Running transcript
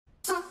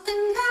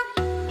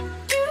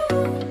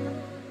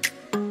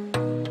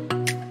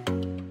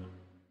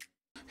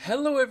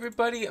Hello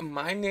everybody,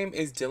 my name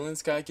is Dylan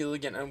Scott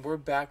Gilligan and we're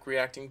back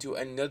reacting to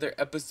another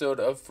episode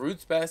of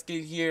Fruits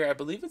Basket here. I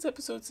believe it's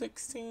episode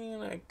 16,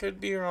 I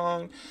could be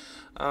wrong.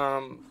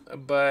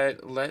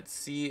 But let's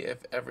see if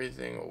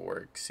everything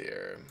works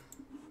here.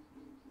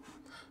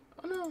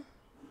 Oh no.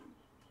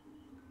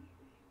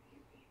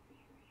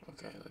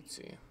 Okay, let's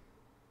see.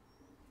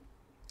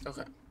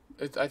 Okay,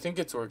 I think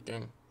it's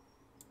working.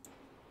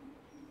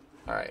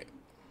 Alright.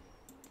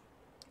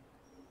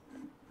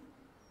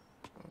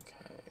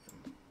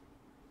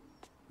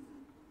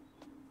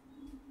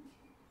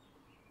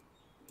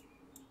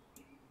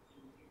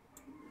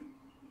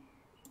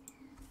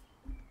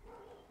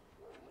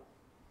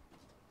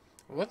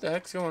 What the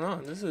heck's going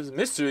on? This is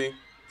mystery.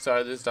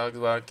 Sorry, this dog's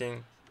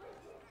barking.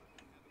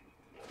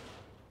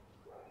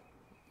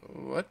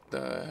 What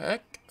the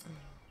heck?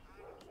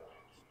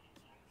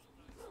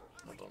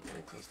 Hold on, let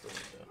me close the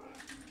window.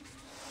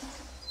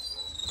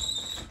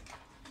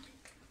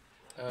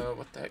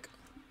 What the heck?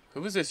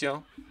 Who is this,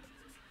 y'all?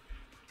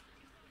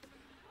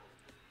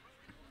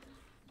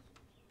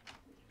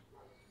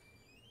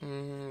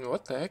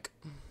 What the heck?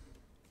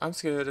 I'm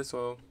scared as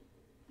well.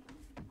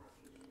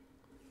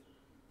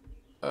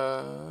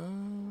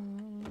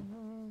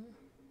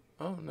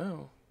 Oh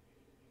no.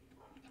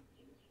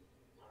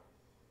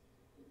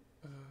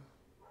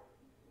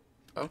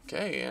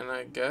 Okay, and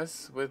I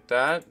guess with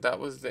that, that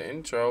was the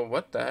intro.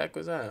 What the heck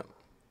was that?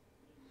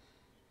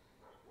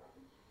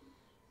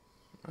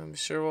 I'm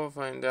sure we'll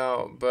find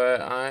out, but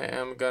I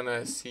am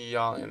gonna see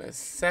y'all in a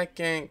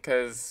second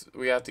because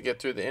we have to get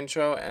through the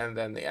intro and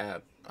then the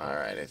ad.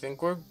 Alright, I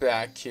think we're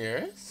back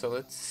here, so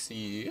let's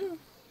see.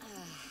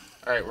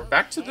 Alright, we're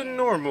back to the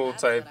normal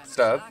type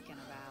stuff.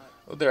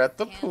 Oh, they're at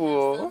the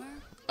pool.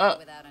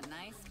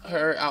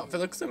 Her outfit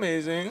looks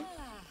amazing.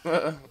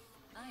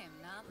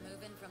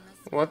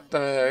 What the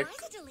heck?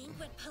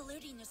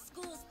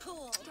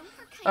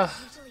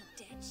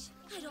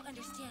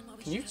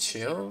 Can you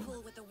chill?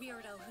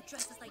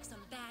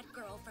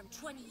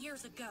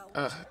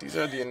 These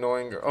are the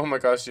annoying girls. Oh my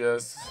gosh,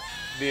 yes.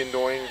 The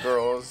annoying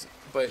girls.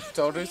 But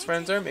Toru's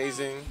friends are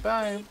amazing.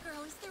 Bye.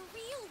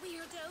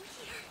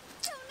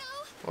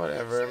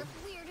 Whatever.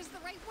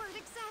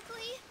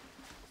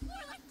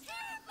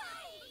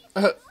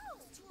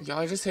 Y'all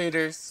are just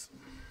haters.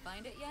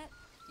 Find it yet?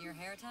 Your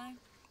hair tie?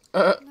 No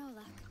luck.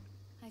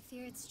 I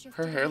fear it's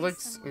her hair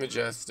looks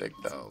majestic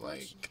though.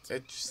 Like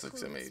it just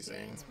looks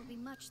amazing. Will be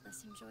much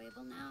less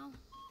enjoyable now.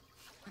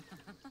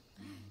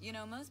 You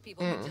know, most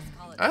people would just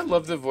call it. I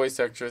love the voice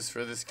actress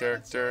for this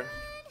character.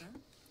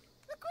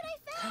 Look what I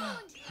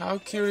found. How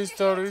cute is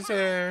Toru's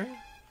hair?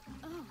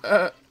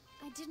 I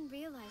didn't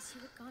realize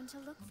you had gone to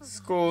look for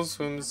school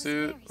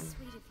swimsuit. Very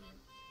sweet of you.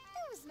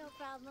 There was no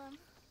problem.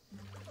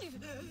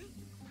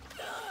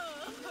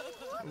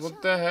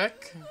 What the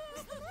heck?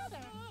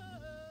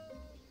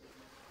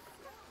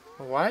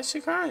 Why is she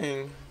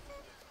crying?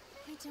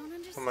 I don't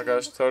understand. Oh my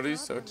gosh, what the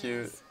Toru's so problem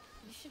cute. is.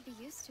 You should be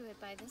used to it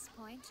by this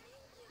point.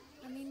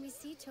 I mean, we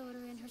see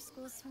Toru in her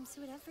school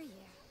swimsuit every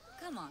year.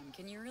 Come on,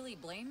 can you really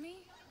blame me?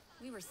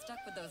 We were stuck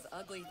with those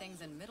ugly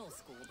things in middle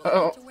school, but we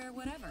have to wear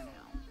whatever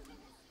now.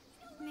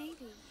 Maybe,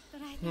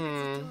 but I think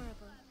it's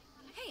adorable.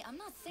 Hey, I'm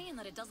not saying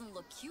that it doesn't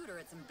look cute or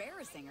it's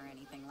embarrassing or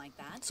anything like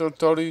that. So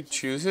Toru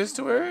chooses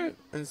to wear it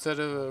instead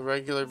of a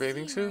regular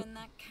bathing suit? And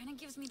that kind of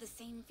gives me the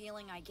same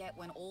feeling I get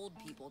when old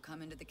people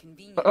come into the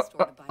convenience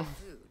store to buy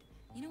food.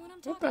 You know what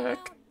I'm talking What the heck?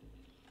 about?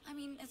 I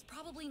mean, it's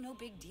probably no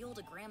big deal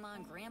to Grandma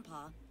and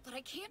Grandpa, but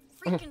I can't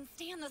freaking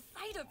stand the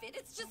sight of it.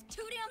 It's just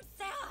too damn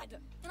sad.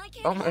 And I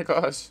can't. Oh my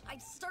gosh.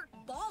 I'd start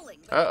bawling.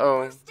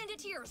 Uh-oh. Burst into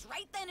tears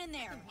right then and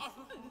there.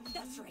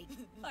 That's right.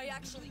 I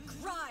actually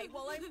cry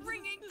while I'm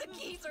bringing the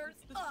geezers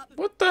up.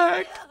 What the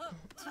heck? To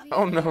be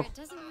Oh, fair, no. It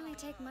doesn't really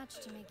take much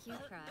to make you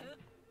cry.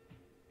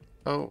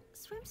 Oh.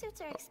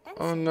 Swimsuits are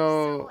expensive. Oh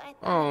no. So I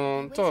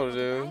Oh, thought it'd be wasteful to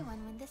Toru. buy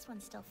one when this one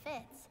still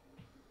fits.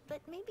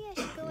 But maybe I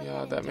should go ahead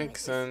Yeah, and that do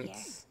makes it this year.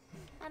 sense.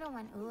 I don't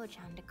want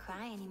Uo-chan to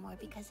cry anymore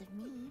because of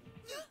me.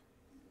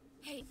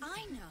 Hey,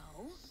 I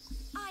know.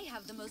 I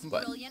have the most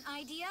What? brilliant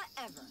idea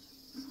ever.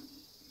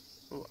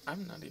 Oh,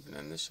 I'm not even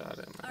in the shot,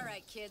 am I? All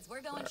right, kids, we're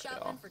going Alright,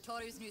 shopping y'all. for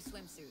Toru's new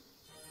swimsuit.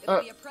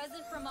 It'll be a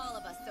present from all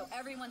of us, so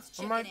everyone's Oh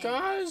chipping my in.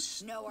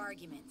 gosh. No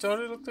arguments.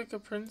 Toru looked like a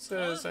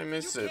princess. I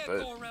miss you it, can't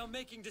but... go around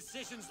making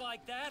decisions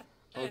like that.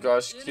 Oh And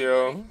gosh, anyway,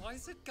 Kyo.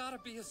 why's it gotta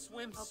be a Oh,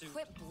 swimsuit?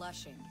 quit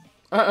blushing.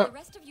 Have the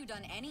rest of you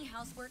done any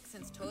housework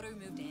since Toru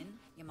moved in?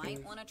 You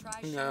might want to try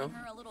showing No.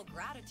 her a little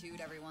gratitude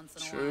every once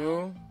in a while.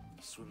 True.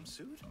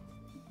 Swimsuit?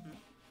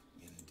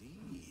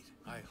 Indeed.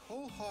 I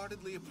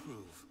wholeheartedly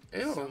approve.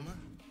 Ew. Summer,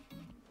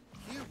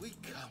 here we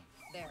come.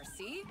 There,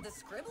 see? The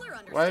scribbler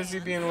understands. Why is he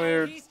being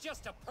weird? He's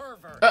just a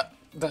pervert.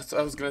 That's what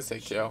I was gonna say,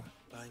 Kyo.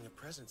 Buying a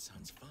present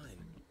sounds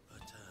fine,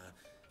 but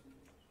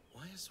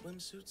why a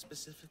swimsuit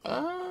specifically?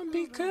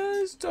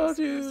 Because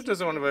Toru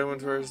doesn't want to buy one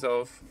for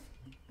herself.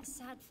 A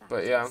sad fact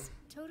But yeah. is,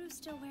 Toru's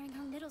still wearing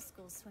her middle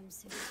school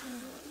swimsuit.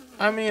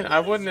 I mean, I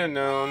wouldn't have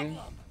known.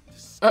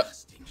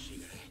 Disgusting,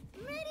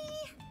 Shigure.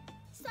 Ready?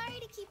 Sorry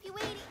to keep you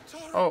waiting.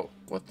 Oh,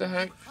 what the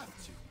heck? Have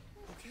to.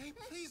 Okay,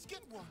 please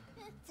get one.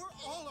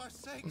 our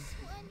sakes.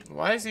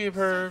 Why is he a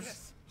perv?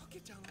 Yes, I'll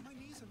get down on my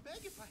knees and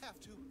beg if I have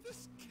to.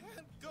 This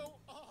can't go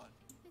on.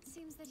 It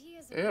seems that he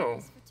has a Ew.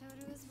 weakness for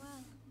Toru as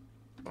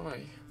well.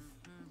 Boy.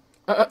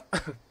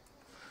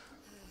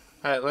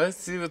 Alright, let's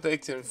see what they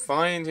can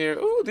find here.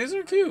 Ooh, these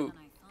are cute. Than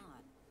I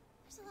thought.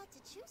 There's a lot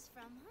to choose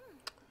from,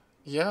 huh?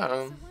 Yeah.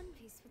 So one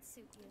piece would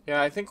suit you.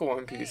 Yeah, I think a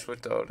one piece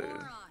would though, dude.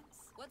 Morons.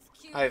 What's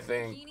cute? I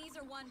think. Bikinis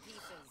or one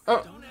pieces?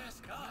 Oh, Don't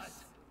ask us.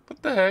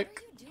 what the What heck?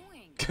 are you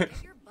doing?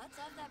 Get your butts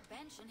off that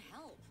bench and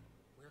help.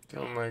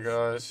 We're Oh my cops.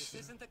 gosh. This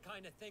isn't the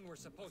kind of thing we're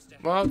supposed to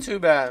Well, too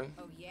bad.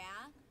 Oh yeah?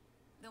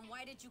 Then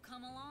why did you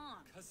come along?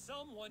 Because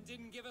someone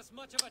didn't give us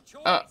much of a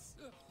choice.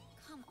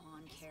 Come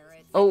on,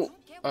 Carrot. Oh,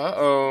 Don't get what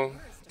uh-oh. you're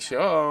embarrassed about. It's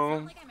Show.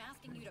 not like I'm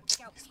asking you to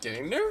pick out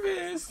Getting panties or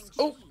nervous. something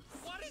Oh. cheap.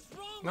 What is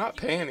wrong Not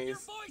with you? Keep panties. your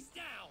voice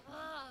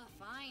down.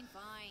 Fine,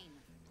 fine.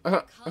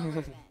 Uh, Color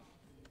then.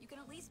 You can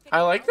at least pick I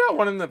an like that outfit,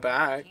 one in the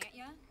back. can't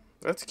ya?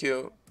 That's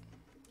cute.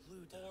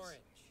 Blue does. Orange.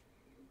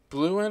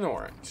 Blue and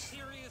orange.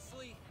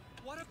 Seriously?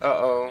 What if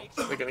Uh-oh. makes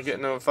They're you gonna choose get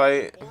in a a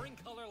fight. boring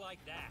color like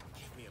that?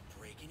 Give me a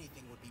break.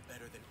 Anything would be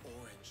better than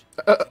orange.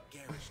 Uh. It's a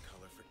garish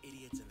color for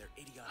idiots and their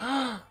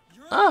idiotic.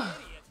 You're Ah.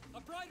 an idiot. A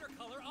brighter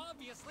color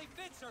obviously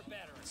fits her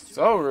better.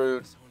 So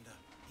rude. Miss Honda,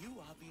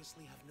 you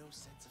obviously have no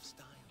sense of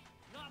style.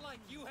 Not like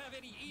you have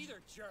any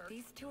either, jerk.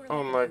 These two are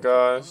Oh like my a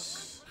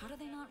gosh. How do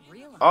they not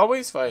realize?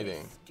 Always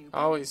fighting. Stupid.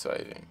 Always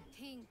fighting.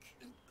 Pink.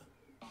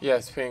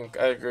 Yes, pink.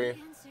 I agree. The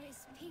answer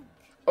is pink.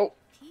 Oh.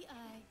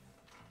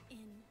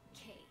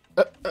 P-I-N-K.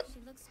 Uh, She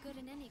looks good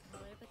in any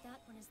color, but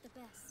that one is the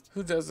best.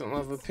 Who doesn't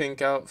love a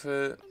pink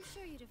outfit? I'm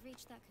sure you'd have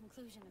reached that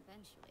conclusion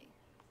eventually.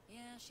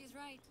 Yeah, she's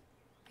right.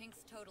 Pink's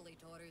totally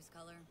Toru's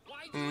color.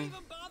 Why'd you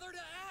even bother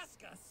to ask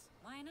us?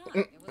 Why not?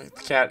 Mm, It was with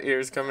fun. cat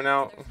ears coming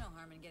out. There's no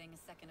harm in getting a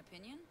second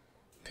opinion.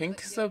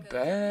 Pink's But the Yoko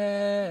said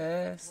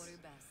best. Toru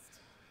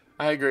best.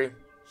 I agree.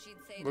 She'd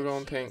say We're that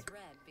going she pink. was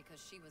red because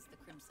she was the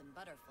crimson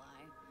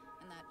butterfly,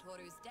 and that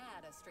Toru's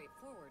dad, a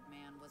straightforward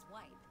man, was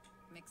white.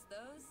 Mix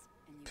those,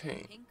 and you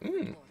Pink. get pink for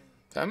Toru.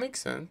 That makes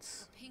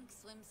sense. The pink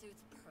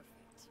swimsuit's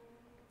perfect.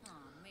 Aw,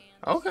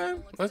 man. Okay, she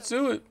looks let's so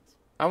do it. cute.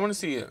 I want to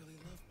see I it. really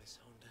love Miss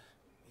Honda.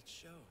 It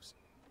shows.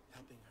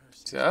 Helping her.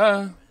 seems to be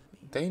Duh.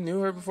 They knew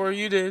her before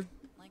you did.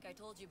 Like I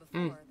told you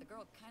before, the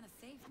girl kind of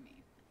saved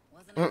me.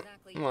 Wasn't Mm,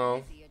 exactly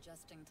well. easy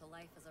adjusting to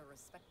life as a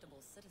respectable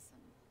citizen.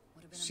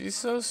 Would have been She's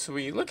so impossible.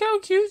 sweet. Look how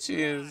cute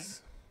she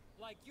is.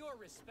 Like you're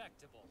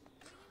respectable.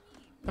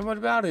 And what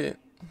about it?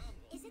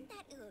 Isn't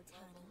that old,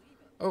 honey?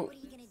 Oh, What are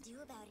you gonna do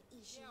about it,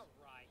 Ishi? Yeah,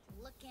 right.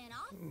 Looking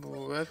awfully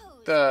what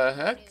cozy the in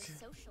heck? Toru's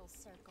social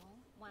circle.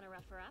 Wanna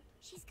rough her up?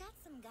 She's got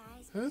some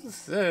guys.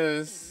 Who's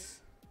this?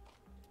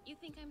 You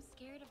think I'm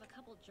scared of a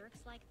couple jerks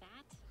like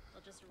that?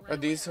 They'll just Are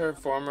these her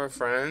former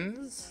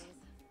friends?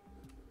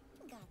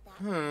 Got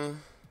that. Huh.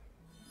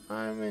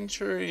 I'm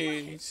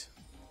intrigued.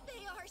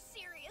 They are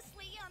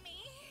seriously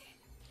yummy.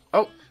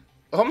 Oh,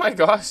 oh my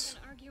gosh.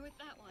 Argue with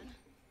that one.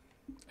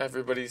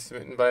 Everybody's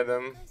smitten by You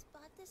them. guys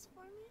bought this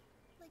for me?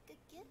 Like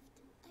a gift?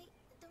 I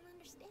don't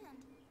understand.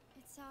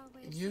 It's our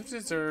way of You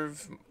saying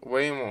deserve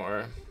way more.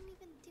 I didn't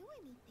even do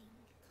anything.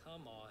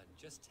 Come on,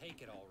 just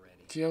take it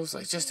already. Kyo's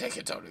like, just take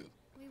it, Toru.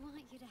 we want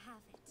you to have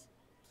it.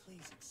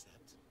 Please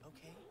accept.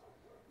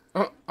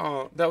 Okay.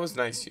 Oh, that was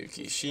nice,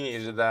 Yuki. She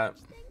needed that.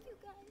 Thank you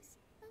guys.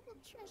 I will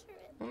treasure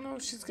it. Oh no,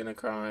 she's gonna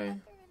cry.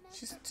 Forever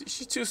and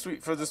She's too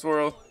sweet for this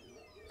world.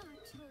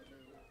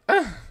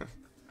 ever.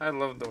 I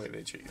love the way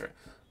they treat her.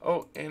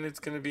 Oh, and it's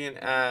gonna be an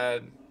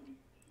ad.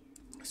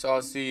 So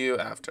I'll see you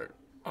after.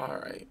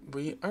 Alright,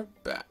 we are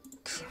back.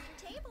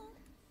 Table.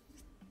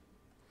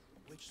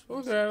 Which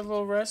Oh, they're at a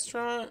little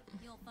restaurant.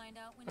 You'll find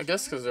out when I she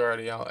guess because is. they're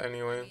already out I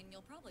anyway. mean,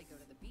 you'll probably go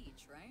to the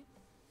beach, right?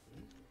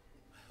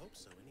 I hope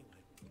so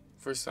anyway.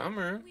 For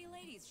summer. We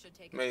ladies should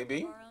take a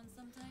Maybe. trip of our own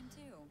sometime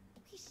too.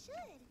 We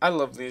should. I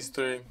love these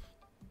three.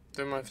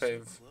 They're my So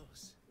fave.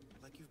 close.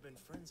 Like you've been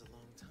friends a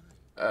long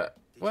time.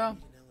 Did Well, you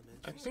meet in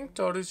I elementary think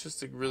Toru's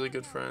just a really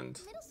good friend.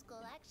 Middle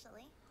school,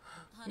 actually.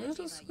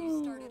 Middle Hanajima,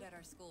 school. you started at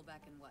our school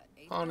back in what?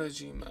 8th grade?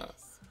 Hanajima.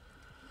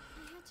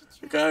 I had to I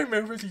try gotta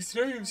remember these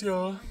names,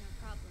 y'all. minor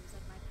problems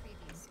at my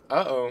previous school.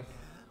 Uh-oh.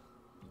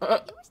 You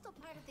were still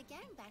part of the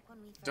gang back when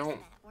we first Don't.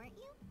 met, weren't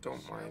you?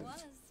 Don't Sure mind.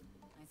 was.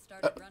 I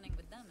started running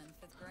with them in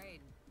 5th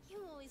grade. You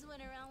always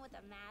went around with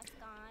a mask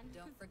on.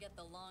 Don't forget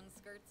the long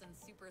skirts and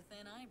super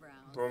thin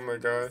eyebrows. Oh my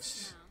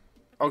gosh.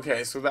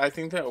 Okay, so I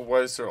think that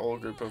was their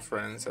old group of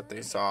friends that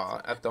they saw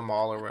at the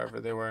mall or wherever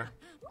they were.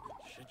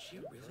 Should she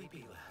really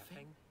be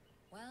laughing?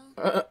 Well,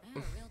 I had a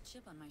real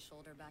chip on my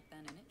shoulder back then,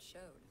 and it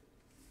showed.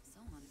 So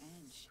on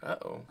edge.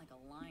 Uh-oh. Like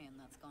a lion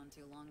that's gone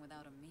too long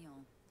without a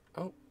meal.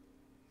 Oh.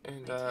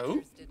 And, My oop.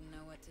 teachers didn't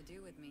know what to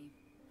do with me.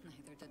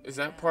 Neither did Is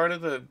my that dad. part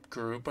of the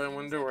group, I Things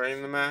wonder, actually wearing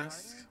the should be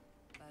mask? harder,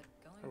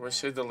 but going Or was back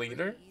she the was pretty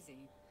leader? easy.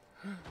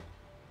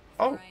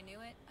 Oh. Before I knew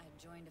it, I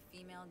joined a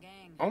female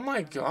gang. Oh my running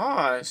around with a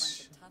gosh. bunch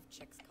of tough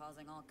chicks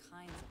causing all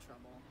kinds of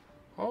trouble.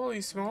 Holy I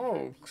hurt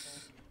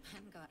smokes. people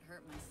and got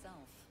hurt myself. A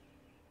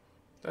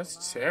lot That's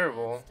of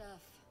terrible. bad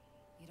stuff.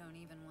 You don't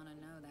even want to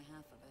know the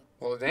half of it.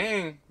 Well,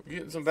 dang. We're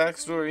getting some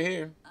backstory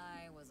here.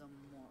 I was a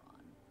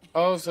moron.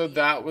 Oh, so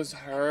that was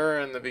her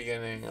in the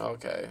beginning.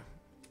 Okay.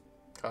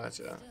 Gotcha.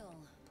 Still,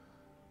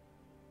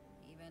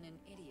 even an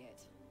idiot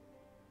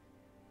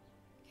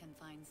can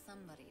find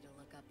somebody to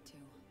look up to.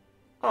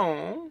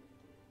 Oh.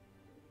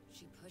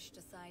 She pushed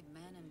aside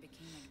men and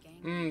became a gang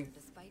leader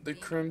despite The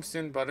being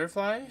Crimson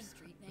Butterfly? her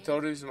street name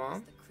Toru's was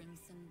mom? the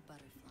Crimson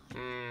Butterfly,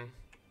 Hmm.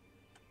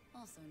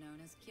 also known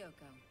as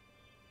Kyoko,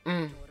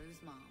 Mm.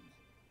 Toru's mom.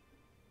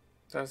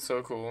 That's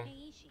so cool.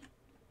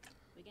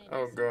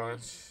 Oh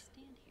gosh.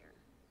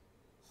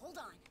 Hold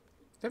on.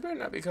 They better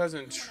not be causing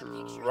I wanna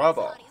make sure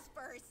trouble. Toddy's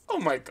first. Oh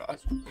my gosh.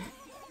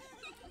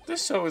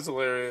 This show is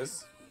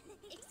hilarious.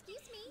 Excuse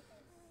me.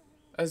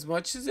 As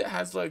much as it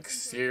has like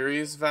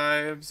serious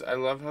vibes, I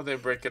love how they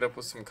break it up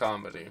with some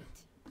comedy.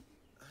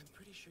 I'm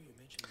pretty sure you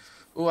mentioned this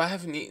Oh, I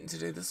haven't eaten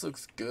today. This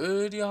looks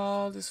good,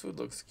 y'all. This food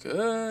looks good.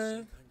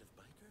 kind of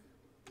biker.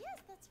 Yes,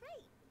 that's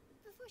right.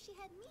 Before she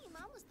had me,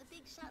 Mom was the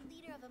big shot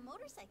leader of a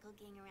motorcycle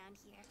gang around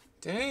here.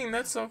 Dang,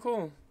 that's so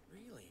cool.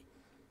 Really?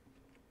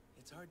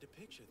 It's hard to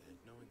picture that,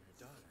 knowing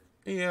her daughter.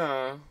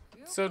 Yeah,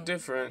 so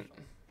different.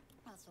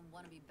 That's some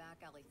wannabe back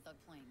alley thug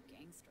playing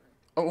gangster.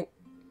 Oh,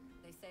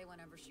 They say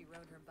whenever she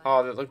rode her bike,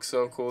 oh, that looks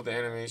so cool, the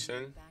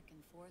animation. back and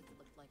forth, it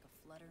looked like a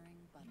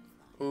fluttering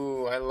butterfly.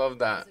 Ooh, I love She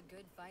that. was a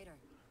good fighter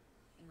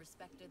and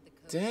respected the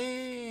code.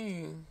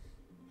 Dang.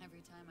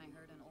 Every time I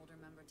heard an older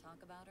member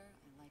talk about her,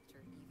 I liked her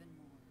even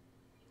more.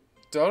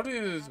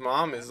 Dodu's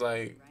mom is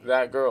like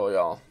that girl,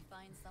 y'all. You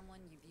find someone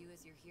you view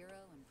as your hero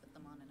and put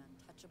them on an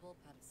untouchable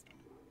pedestal.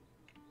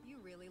 You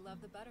really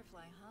love the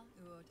butterfly, huh,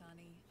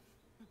 Uotani?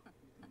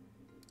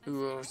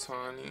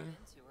 Uotani.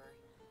 Into her.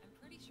 I'm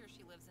pretty sure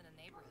she lives in a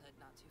neighborhood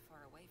not too far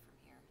away from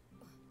here.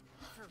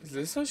 Is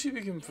this how she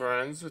became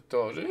friends with I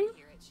Dodu?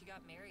 hear it. She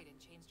got married and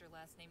changed her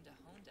last name to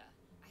Honda.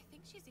 I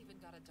think she's even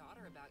got a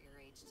daughter about your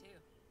age too.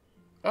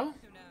 Oh,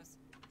 Who knows?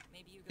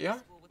 Maybe you go Yeah, to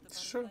school with the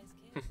it's true.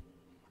 butterfly's kid.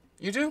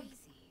 you do? Crazy.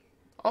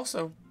 Also,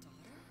 Daughter?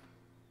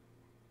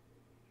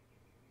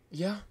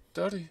 yeah,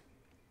 Dodu.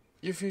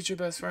 Your future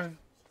best friend.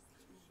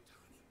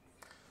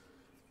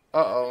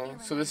 Uh-oh,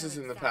 so this is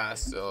in the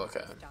past still, okay.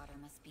 Daughter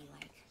must be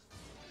like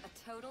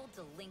a total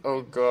delinquent.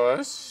 Oh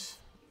gosh.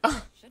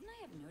 Shouldn't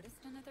I have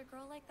noticed another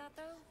girl like that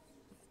though?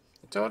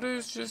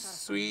 Dodu's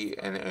just sweet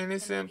and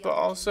innocent, but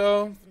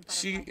also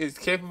she is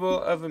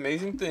capable of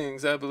amazing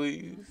things, I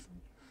believe.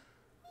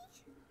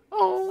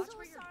 Oh, Watch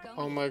where you're going.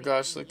 oh my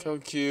gosh, look how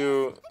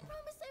cute. I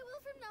promise I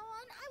will from now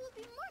on. I will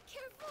be more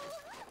careful.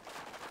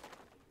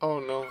 Oh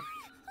no. Oh no,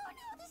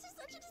 this is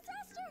such a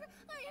disaster.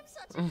 I am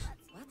such a klutz.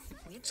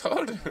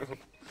 What's with Dodu.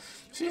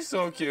 She's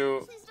so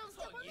cute. Please don't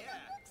step on the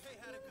notebooks. Hey,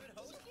 had a good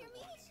host. Hear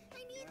me? I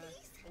need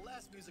these. The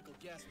last musical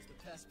guest was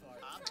the best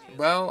part.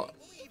 Well,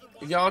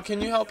 y'all,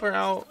 can you help her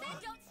out? Don't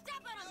step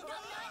on them,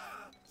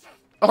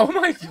 Nut Oh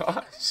my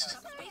gosh.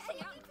 Stop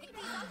spacing out and pick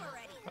these up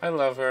already. I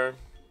love her.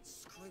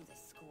 Screw this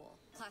school.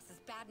 Class is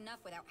bad enough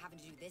without having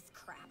to do this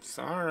crap.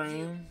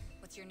 Sorry.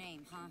 What's your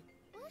name, huh?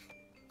 What?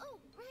 Oh,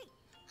 right.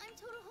 I'm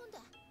Toru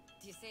Honda.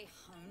 Do you say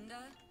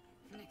Honda?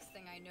 Next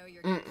thing I know,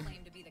 you're gonna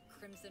claim to be the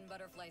Crimson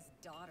Butterfly's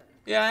daughter.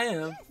 Yeah, I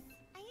am. Yes,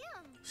 I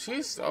am.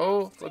 She's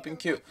so flipping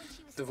cute.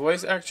 The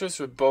voice actress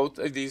for both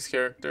of these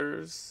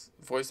characters,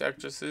 voice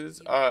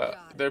actresses,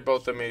 they're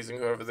both amazing.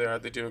 Whoever they are,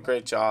 they do a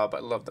great job. I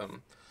love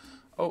them.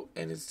 Oh,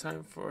 and it's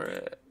time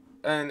for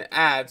an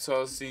ad, so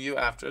I'll see you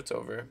after it's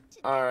over.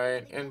 All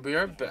right, and we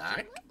are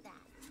back. Love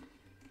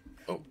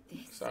that. Oh,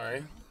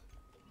 sorry.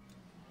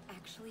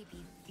 Actually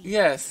be the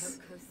Yes.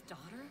 Kyoko's daughter?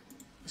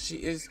 She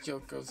is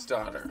Kyoko's Of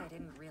daughter. course I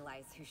didn't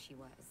realize who she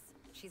was.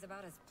 She's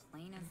about as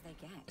plain as they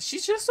get.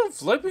 She's just so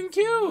flipping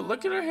cute.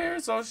 Look at her hair;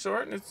 it's all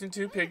short and it's in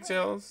two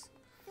pigtails.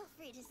 Feel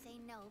free to say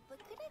no, but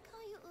could I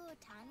call you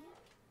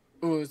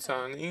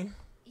Uotani? Uotani.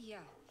 Yeah,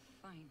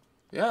 fine.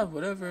 Yeah,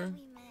 whatever.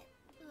 We met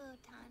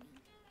Uotani.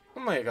 Oh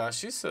my gosh,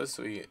 she's so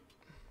sweet.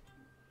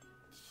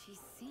 She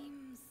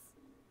seems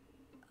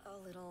a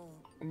little,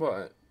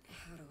 What?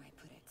 how do I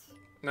put it?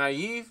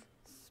 Naive?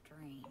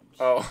 Strange.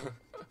 Oh.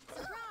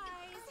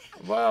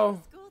 Surprise!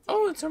 Wow.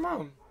 Oh, it's her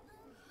mom.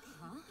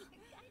 Huh?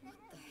 What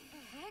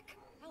the heck?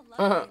 How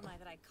lucky am I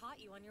that I caught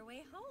you on your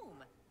way home?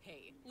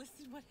 Hey,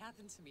 listen what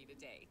happened to me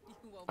today.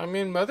 You won't I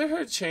mean,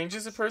 motherhood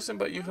changes a person,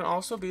 but you can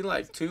also be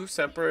like two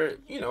separate,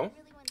 you know, Really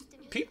wants to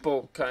meet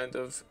people, kind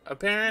of. A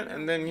parent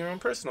and then your own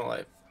personal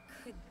life.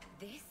 Could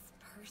this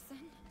person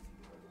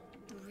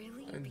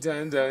really be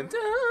Dun dun dun.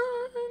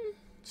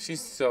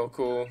 She's so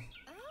cool.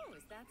 Oh,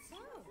 is that so?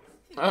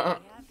 Who do Uh-uh.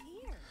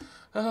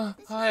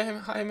 we have here?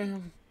 Hi,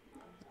 ma'am.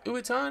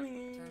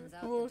 Uotani. Turns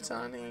out the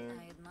Uotani.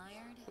 delinquent I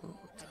admired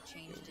had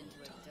changed into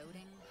a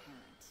doting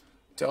parent.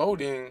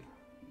 Doting. It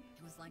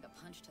was like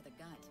a punch to the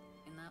gut.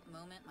 In that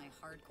moment, my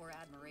hardcore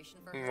admiration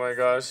for Oh her my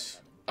gosh.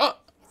 exploded. Oh,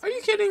 It's are you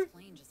hard to kidding?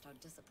 explain just how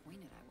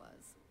disappointed I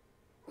was,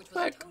 which was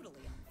Like- totally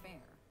unfair.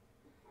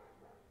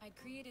 I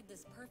created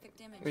this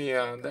perfect image. of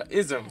Yeah, Kyoko that in my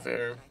is head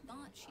unfair. that I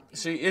thought she'd be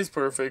She like. is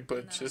perfect, And but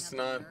then I just had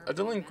the not nerve a to be mad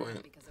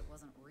delinquent. because it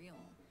wasn't real.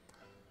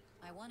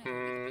 I wanted her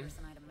to be the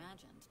person I'd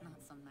imagined,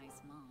 not some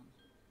nice mom.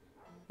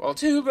 Well,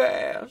 too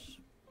bad.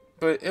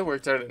 But it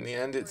worked out in the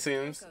end, it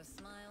seems. Kyoko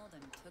smiled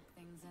and took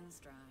things in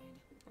stride.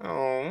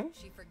 Oh.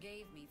 She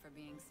forgave me for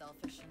being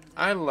selfish and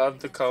I love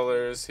the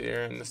colors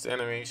here in this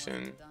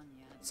animation. done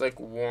yet. It's like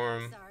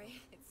warm.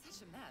 Sorry, it's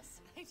such a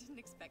mess. I didn't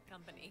expect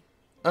company.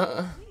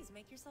 Uh, Please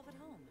make yourself at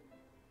home.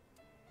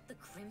 The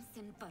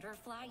Crimson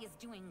Butterfly is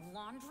doing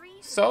laundry?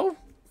 so?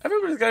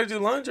 Everybody's gotta do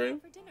laundry.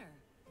 For dinner.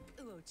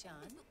 Uo-chan.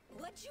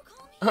 What'd you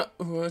call me?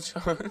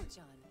 Uo-chan.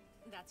 Uo-chan.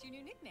 That's your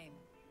new nickname.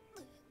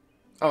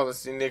 Oh,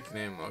 that's the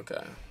nickname.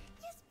 Okay.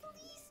 Yes,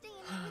 please stay in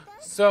here with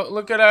us. So,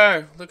 look at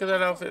her. Look at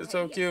that outfit. It's so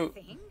Already a cute.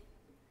 thing?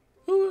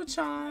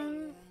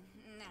 Uo-chan.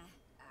 Nah,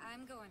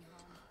 I'm going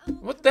home.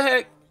 Oh, What the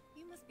heck?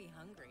 You must be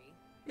hungry.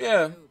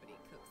 Yeah. Nobody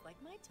cooks like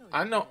my Toru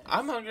I know. does.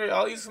 I'm hungry.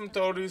 I'll eat some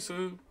Toru's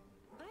food.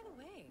 By the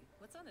way,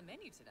 what's on the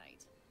menu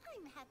tonight?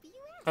 I'm happy you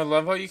asked. I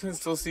love how you can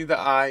still see the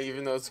eye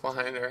even though it's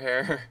behind her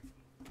hair.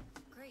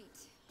 Great,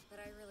 but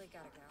I really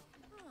gotta go.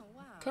 Oh,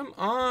 wow. Come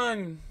on.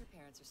 Your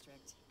parents are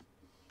strict.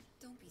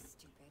 Don't be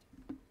stupid.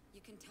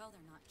 You can tell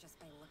they're not just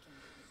by looking.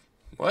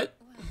 What?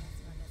 Well,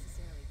 that's not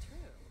necessarily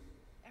true.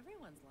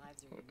 Everyone's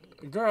lives are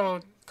unique. Girl,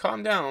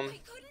 calm down. I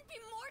couldn't be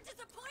more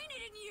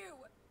disappointed in you!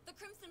 The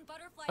Crimson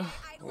Butterfly Ugh,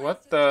 I idolized what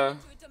has the- turned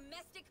into a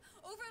domestic,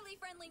 overly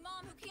friendly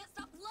mom who can't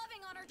stop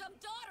loving on her dumb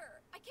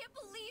daughter! I can't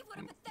believe what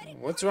a pathetic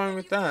What's person wrong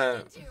with you've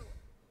turned that? into.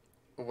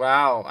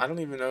 Wow, I don't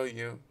even know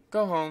you.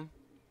 Go home.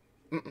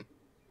 I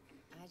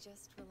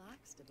just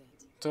relaxed a bit.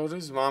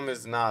 Toru's mom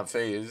is not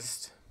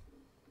phased.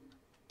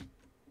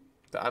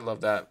 I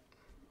love that.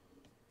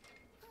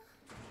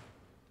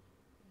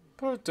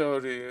 Poor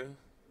Toru.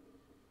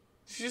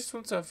 She just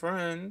wants a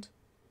friend.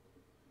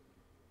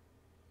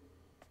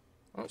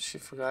 Oh, she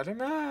forgot her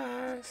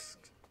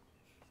mask.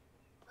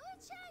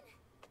 Oh-chan,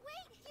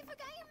 wait, you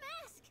forgot your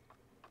mask.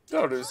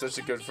 Toru's such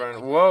a good Call friend.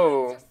 me Whoa.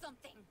 or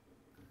something.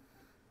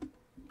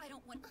 I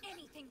don't want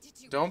anything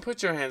to do Don't with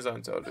put your hands on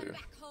it. Toru. Run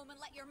back home and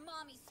let your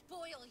mommy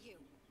spoil you.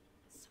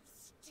 So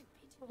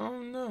stupid. Oh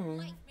no.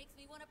 Life makes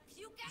me want to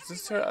puke Is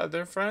this her everywhere.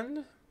 other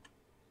friend?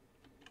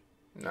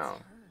 No.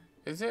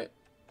 Is it?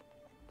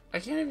 I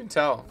can't even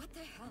tell. What the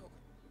hell?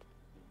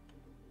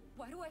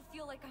 Why do I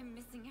feel like I'm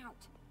missing out?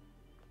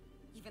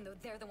 Even though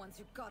they're the ones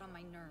who got on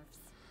my nerves.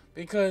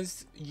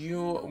 Because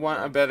you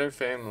want a better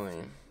family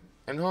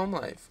and home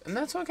life. And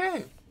that's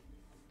okay.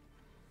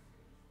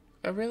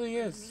 It really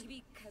is.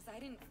 Maybe because I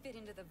didn't fit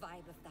into the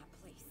vibe of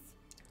that place.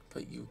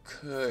 But you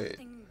could.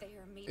 Something there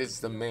made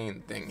Is me the feel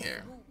main thing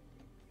here. so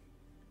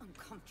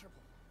uncomfortable.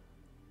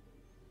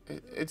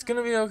 It's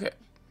gonna be okay.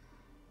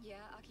 Yeah,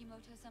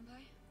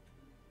 Akimoto-senpai?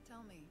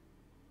 Tell me,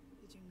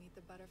 did you meet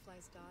the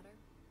butterfly's daughter?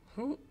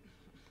 Who?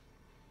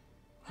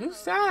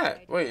 Who's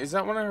that? Wait, is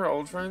that one of her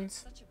old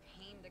friends? Such a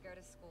pain to go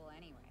to school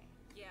anyway.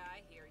 Yeah,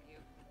 I hear you.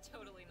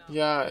 Totally not.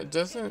 Yeah, it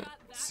doesn't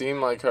seem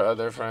like her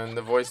other friend.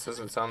 The voice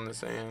doesn't sound the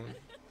same.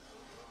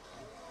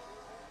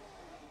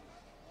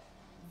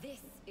 This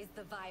is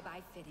the vibe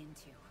I fit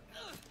into.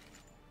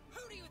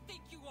 Who do you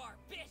think you are,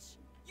 bitch?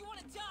 You want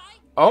to die?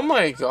 Oh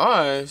my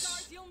gosh.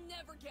 Scars you'll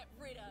never get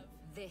rid of.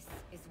 This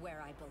is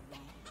where I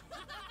belong.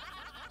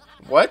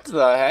 What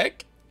the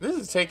heck? This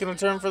is taking a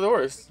turn for the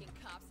worse.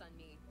 Freaking cops on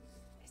me.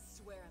 I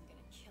swear I'm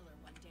gonna kill her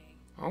one day.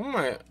 Oh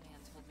my. Man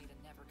told me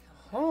to never come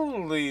back.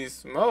 Holy He says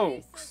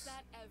smokes.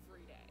 that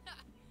every day.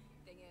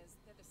 Thing is,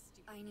 they're the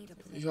stupid. I need a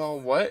place Y'all,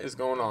 what is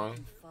going I on?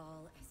 can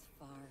fall as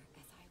far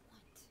as I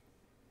want.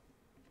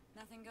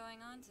 Nothing going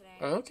on today.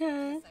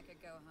 Okay. Guess I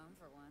could go home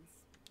for once.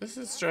 This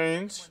is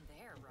strange. One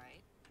there,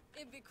 right?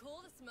 It'd be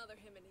cool to smother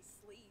him in his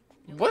sleep.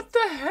 What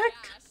the heck?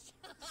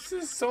 This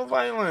is so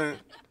violent.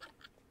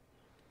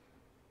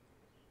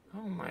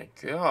 Oh my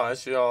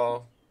gosh,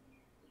 y'all.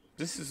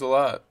 This is a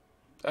lot.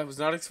 I was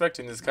not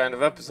expecting this kind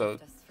of episode.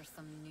 Left us for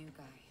some new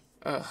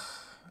guy. Ugh,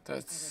 that I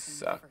was in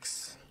sucks.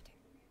 first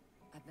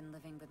grade. I've been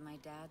living with my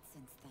dad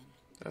since then.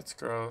 That's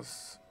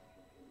gross.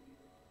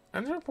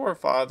 And her poor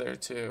father,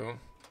 too.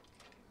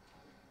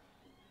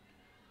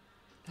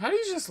 How do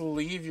you just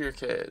leave your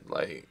kid?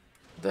 Like,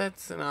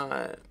 that's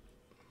not...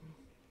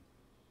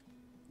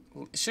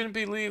 It shouldn't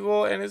be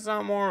legal, and it's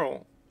not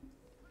moral.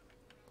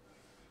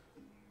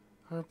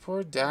 Her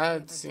poor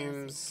dad Never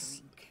seems...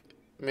 doesn't drink.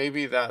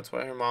 Maybe that's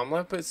why her mom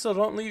left, but still,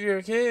 don't leave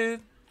your kid.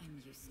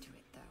 I'm used to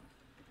it though.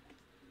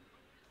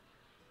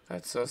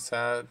 That's so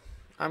sad.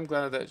 I'm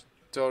glad that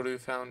Toru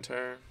found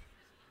her.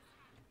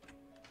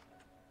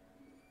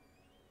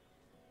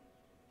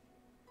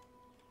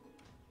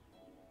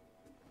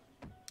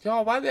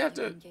 Y'all, why they have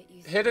to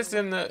hit us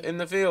in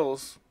the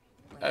feels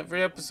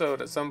every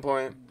episode at some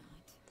point?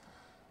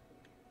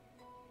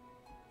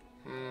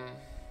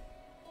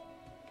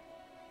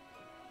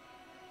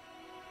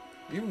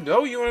 You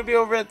know you want to be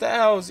over at the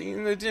house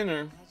eating the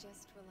dinner. I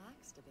just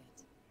relaxed a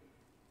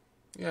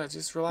bit. Yeah,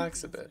 just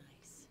relax a bit.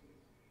 Nice.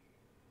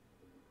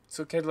 It's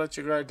okay to let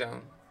your guard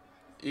down.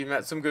 You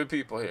met some good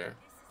people here.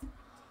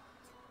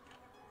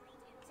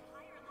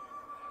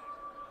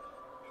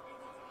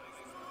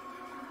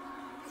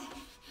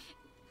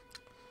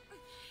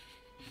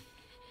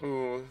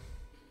 Ooh.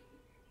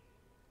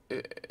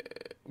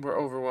 We're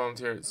overwhelmed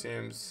here, it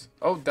seems.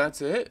 Oh,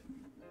 that's it?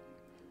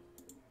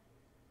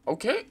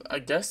 Okay, I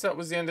guess that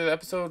was the end of the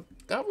episode.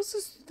 That was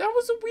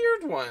a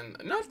weird one.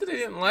 Not that I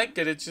didn't like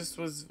it, it just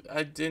was,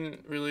 I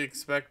didn't really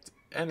expect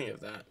any of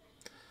that.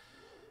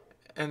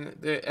 And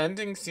the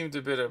ending seemed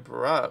a bit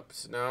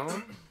abrupt,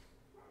 no?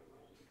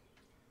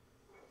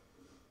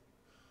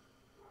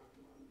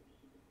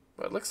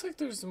 But it looks like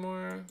there's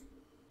more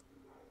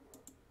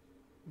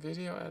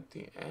video at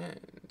the end.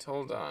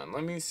 Hold on,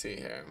 let me see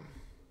here.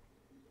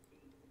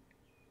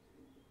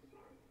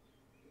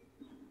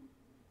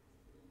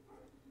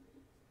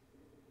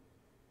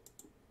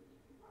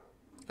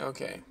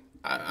 Okay,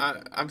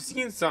 I'm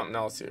seeing something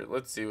else here.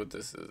 Let's see what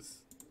this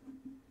is.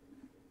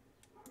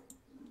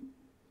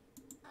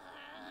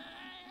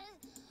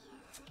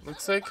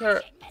 Looks like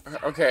her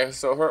okay,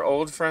 so her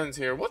old friend's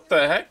here. What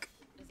the heck?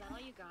 Is that all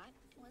you got?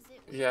 Was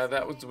it Yeah,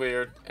 that was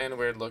weird and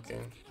weird looking.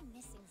 kind of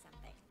missing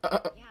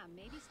something? Yeah,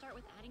 maybe start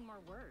with adding more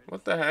words.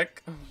 What the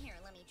heck? Here,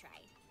 let me try.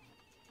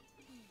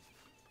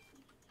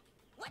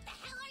 What the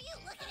hell are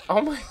you looking at?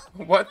 Oh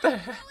my, what the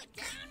heck? Throw it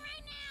down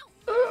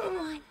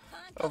right now.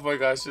 Oh my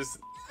gosh, just,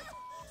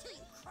 Till you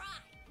cry.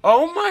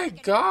 oh my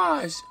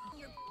gosh. What's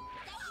your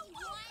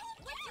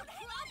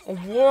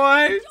problem?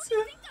 What? Don't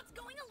you think that's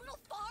going a little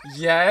far?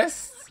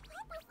 Yes? It's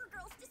not proper for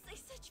girls to say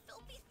such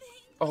filthy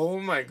things. Oh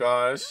my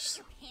gosh.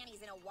 Your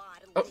panties in a wad,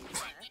 Oh. loser.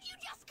 What did you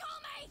just call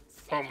me?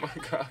 Oh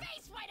my god.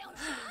 Face, why don't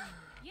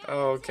you? Yeah,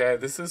 Okay,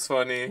 this is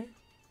funny.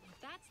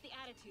 that's the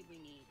attitude we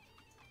need.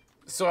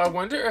 So I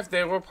wonder if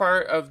they were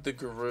part of the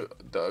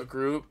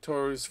group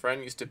Toru's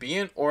friend used to be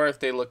in, or if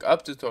they look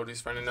up to Toru's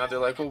friend and now they're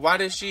like, well, why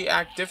does she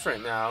act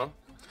different now?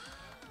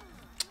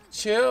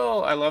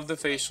 Chill. I love the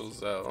facials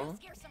though.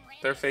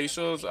 Their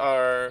facials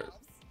are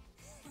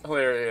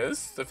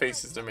hilarious. The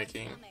faces they're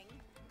making.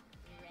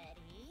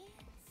 Ready,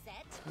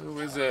 set. Who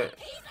is it?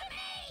 Piece of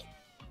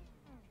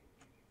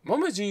me!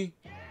 Momoji.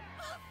 Foreigner!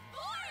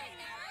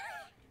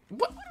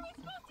 What? What are we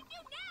supposed to do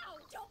now?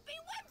 Don't be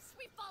wimps.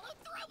 We followed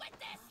through with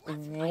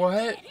this.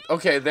 What?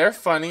 Okay, they're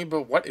funny,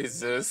 but what is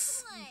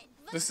this?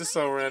 This is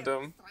so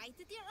random.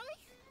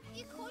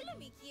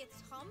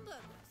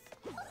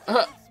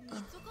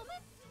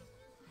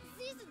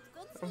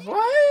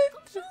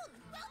 What?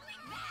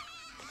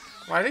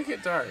 Why did it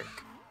get dark?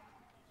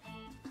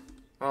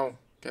 Oh,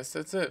 guess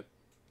that's it.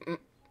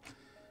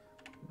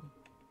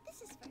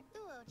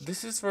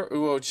 This is for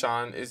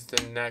Uo-chan is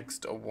the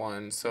next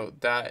one. So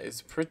that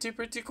is pretty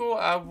cool.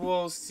 I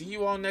will see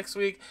you all next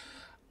week.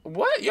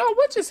 What? Y'all,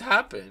 what just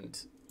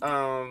happened?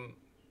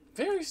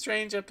 Very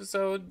strange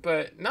episode,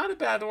 but not a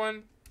bad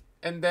one.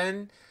 And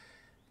then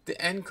the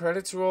end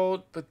credits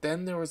rolled, but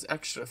then there was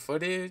extra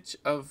footage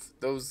of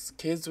those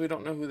kids. We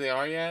don't know who they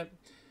are yet.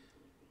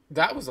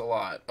 That was a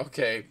lot.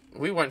 Okay,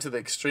 we went to the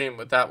extreme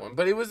with that one,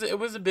 but it was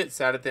a bit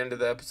sad at the end of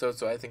the episode,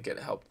 so I think it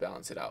helped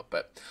balance it out.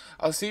 But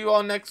I'll see you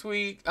all next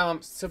week.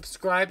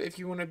 Subscribe if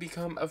you want to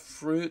become a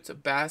fruit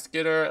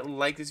basketer.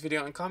 Like this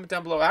video and comment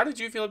down below. How did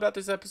you feel about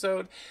this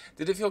episode?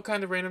 Did it feel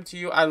kind of random to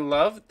you? I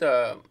love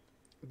the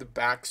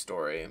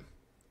backstory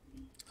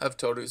of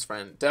Toru's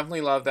friend.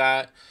 Definitely love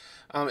that.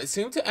 It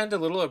seemed to end a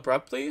little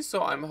abruptly,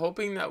 so I'm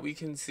hoping that we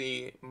can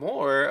see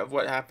more of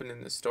what happened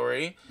in the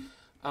story.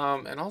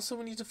 And also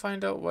we need to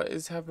find out what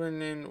is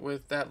happening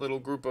with that little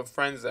group of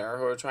friends there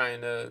who are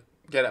trying to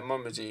get at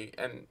Momoji.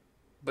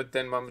 But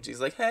then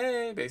Momoji's like,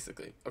 hey,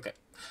 basically. Okay.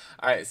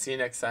 Alright, see you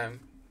next time.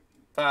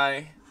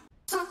 Bye.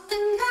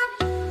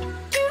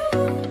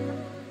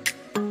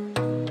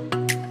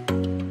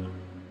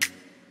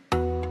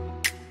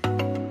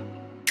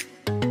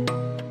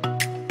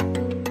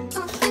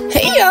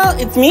 Hey y'all,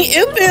 it's me,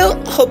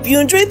 Ibil. Hope you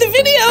enjoyed the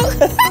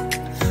video.